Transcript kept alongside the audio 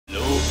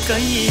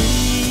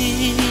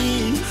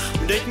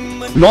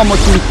នាំមក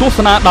ជួយទស្ស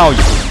នាដោយ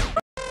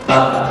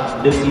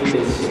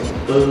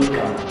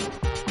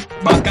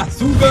បាកា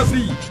ស៊ូហ្វឺហ្វ្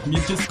រីមា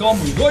នជាតិស្ករ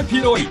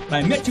 100% ដែ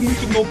លអ្នកជំងឺ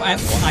ជំងឺផ្អែម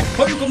អាចធ្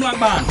វើកម្លាំង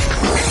បាន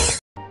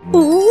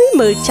អូយ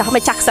មើលចាស់ម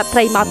កចាក់ស្ត្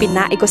រីមកពី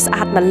ណាអីក៏ស្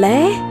អាតម្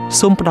ល៉េះ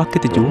សូមផ្ដល់កិ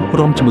ត្តិយស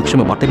រួមជាមួយខ្ញុំ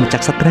មកបត់តែមកចា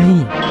ក់ស្ត្រី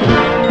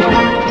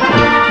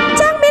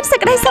ចាស់មានសេច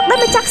ក្តីសុខដ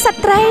ល់មកចាក់ស្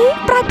ត្រី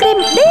ប្រើគ្រីម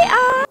DA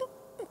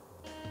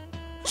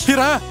ភី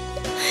រ៉ា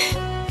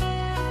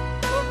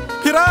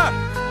ភីរ៉ា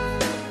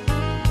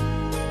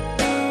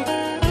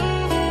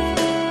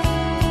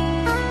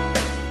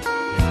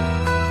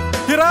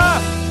ភីរ៉ា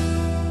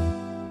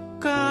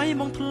កាយ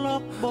បងធ្លា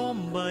ប់បំ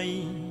បី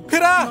ភី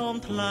រ៉ានោម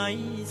ថ្លៃ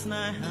ស្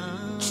នេហា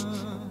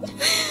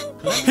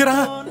ភីរ៉ា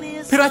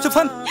ភីរ៉ាជប់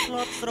សិន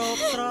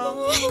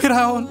ភី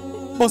រ៉ាអូន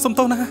បងសុំ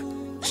ទោសណា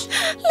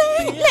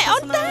លេអូ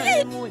នតែ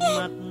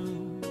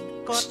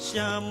គាត់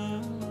ចាំ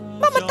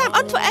មកតាម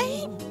អូនធ្វើអី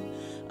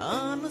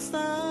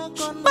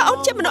បើអូន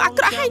ជាមនុស្សអា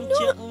ក្រក់ហើយ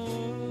នោះ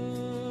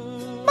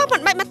បងមិ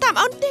នបាច់មកតាម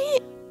អូនទេ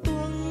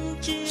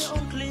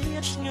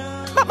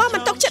បើបងមិ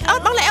នຕົកចិត្តអូន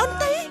បងលេអូន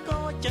ទេ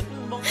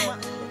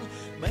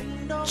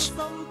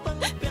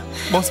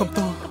បងសុំ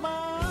ទោស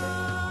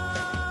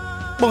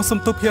បងសុំ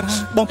ទោសភីរ៉ា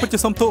បងពិតជា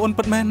សុំទោសអូន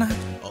ពិតមែនណា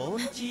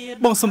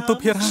បងសុំទោស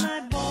ភីរ៉ា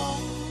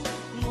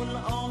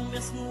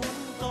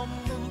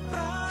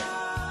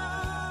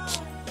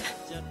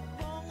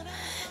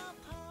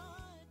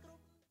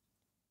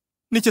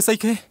នេះជាស្អី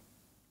គេ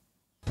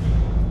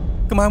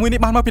កម្មាមួយនេះ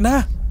បានមកពីណា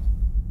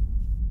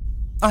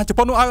អាចជ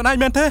ប៉ុននោះឲ្យអូនឯង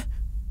មែនទេ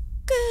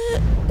គឺ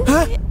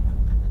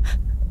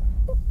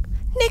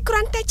នេះគ្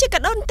រាន់តែជាក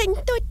ដូនទិញ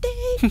ទួចទេ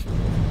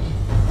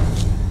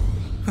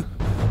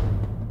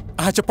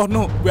អាចជប៉ុន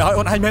នោះវាឲ្យ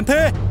អូនឯងមែនទេ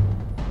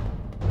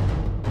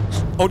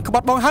អូនក្ប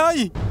ត់បងហើយ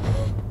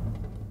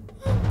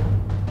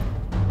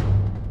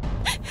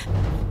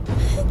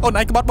អូន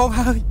ឯងក្បត់បង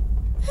ហើយ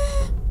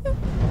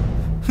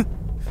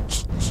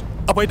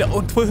អ្វីដែល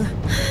អូនធ្វើ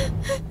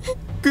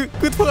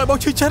គឺធ្វើឲ្យបង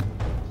ឈឺចិត្ត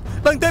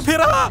ដឹងទេភី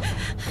រ៉ា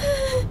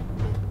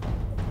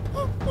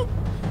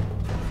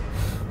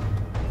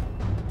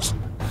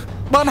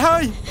បានហើ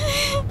យ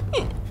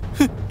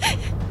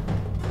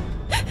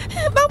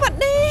បងបាត់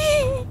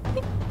នេះ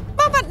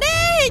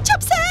ឈ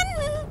ប់សិន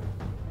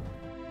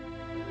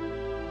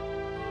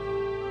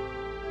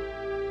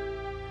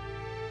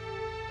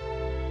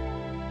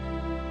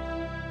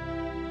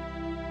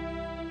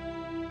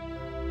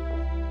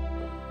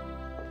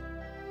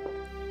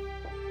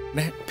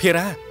ណែភី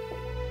រ៉ា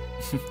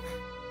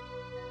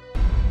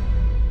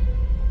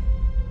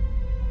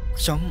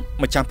ខ្ញុំ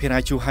មកចាំភីរ៉ា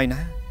ជួហើយ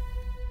ណា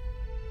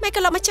មិនក៏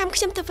លោកមកចាំ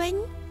ខ្ញុំទៅវិញ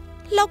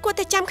លោកគួរ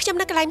តែចាំខ្ញុំ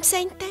នៅកន្លែងផ្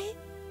សេងទេ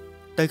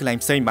ទៅកន្លែង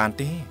ផ្សេងបាន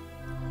ទេ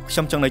ខ្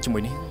ញុំចង់នៅជាមួ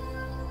យនេះ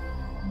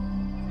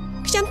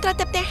ខ្ញុំត្រូវ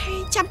ទៅផ្ទះហើយ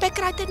ចាំពេល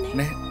ក្រោយទៅនេះ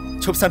ណែ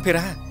ឈប់សិនភី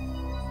រ៉ា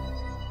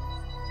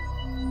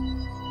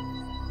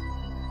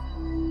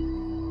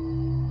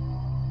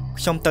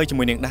ខ្ញុំទៅជា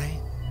មួយនាងដែរ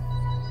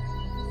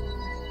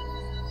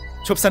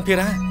ឈប់សិនភី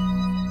រ៉ា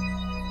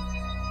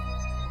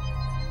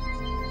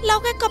លោក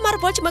ឯងក៏មករ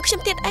វល់ជាមួយខ្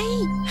ញុំទៀតអី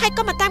ហើយ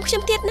ក៏មកតាមខ្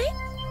ញុំទៀតណា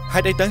ហេ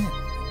តុអីទៅ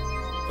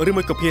ឬ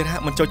មួយក៏ភីរ៉ា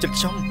មិនចូលចិត្ត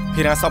ខ្ញុំ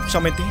ភីរ៉ាស្អប់ខ្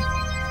ញុំមែនទេ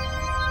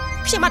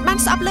ខ្ញុំអត់បាន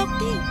ស្អប់លោក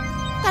ទេ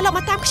តែលោកម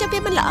កតាមខ្ញុំវា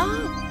មិនល្អ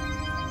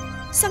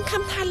សង្ឃឹ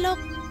មថាលោក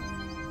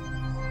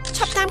ឈ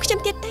ប់តាមខ្ញុំ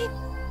ទៀតទេ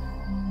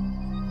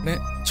ណែ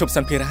ឈប់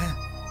សិនភីរ៉ា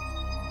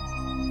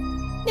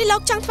នេះលោ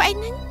កចង់ធ្វើអី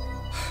ហ្នឹង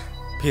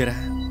ភីរ៉ា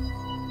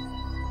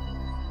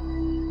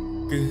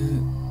គឺ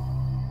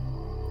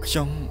ខ្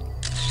ញុំ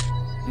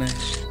ណែ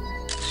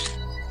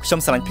ខ្ញុំ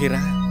ស្រឡាញ់ភី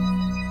រ៉ា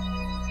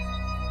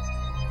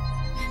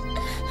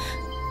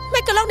មិ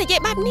នក៏លោកនិយាយ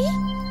បែបនេះ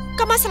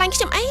ក៏មកស្រឡាញ់ខ្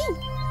ញុំអី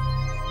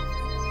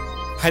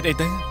ហេតុអី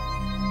ទៅ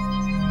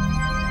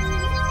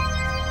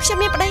ខ្ញុំ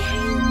មានប្តីហើ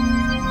យ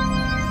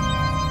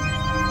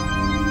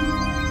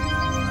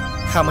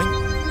ហាមិញ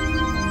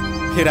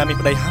ភីរ៉ាមាន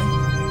ប្តីហើយ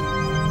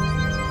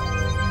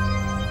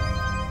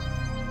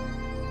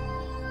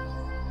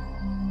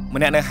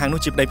ម្នាក់នៅហាងនោះ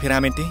ជាប្តីភីរ៉ា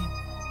មែនទេ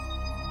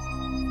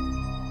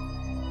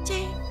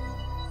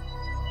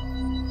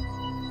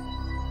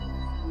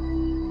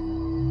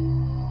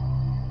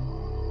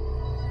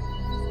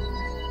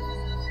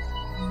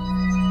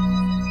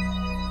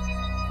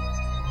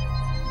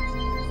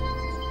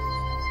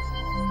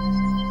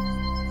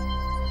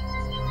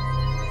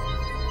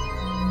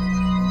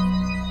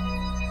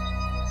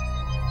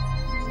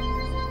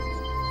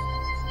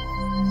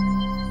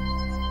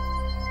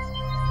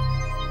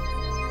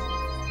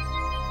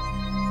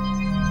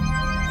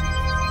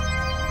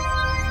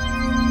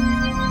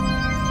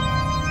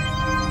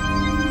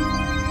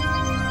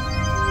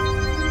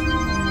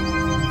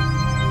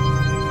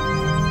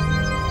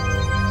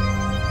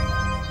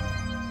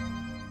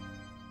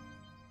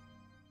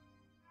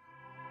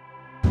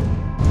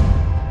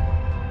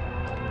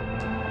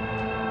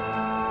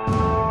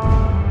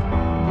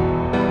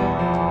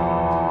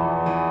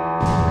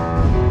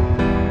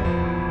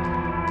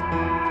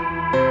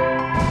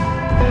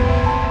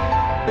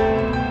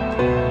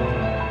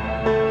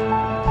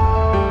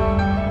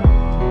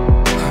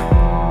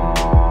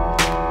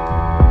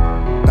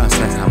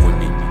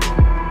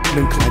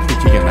នឹងខ្លាចទៅ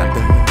ជាយ៉ាងណា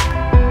ទៅ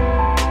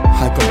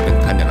ហើយក៏មិនដឹង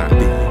ថាអ្នកណា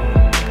ទេ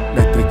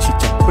ដែលត្រូវឈឺ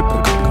ចាប់ពិតប្រ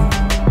កបនោះ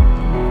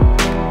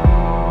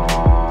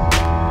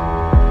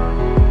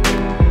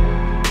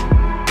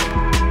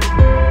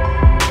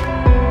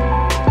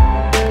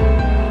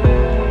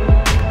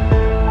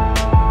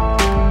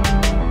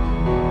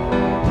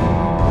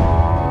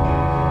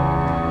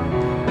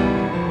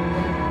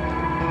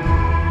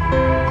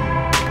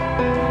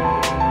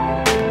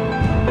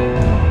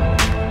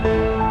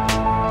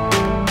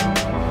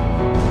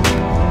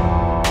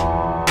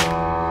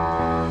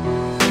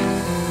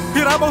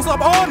បងស្អ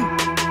ប់អូន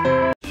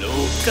លោ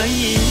កី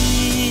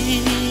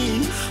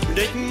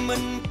ដេចមិ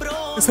នប្រ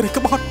ស្រី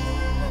ក្បត់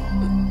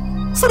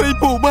ស្រី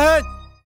ពូបែក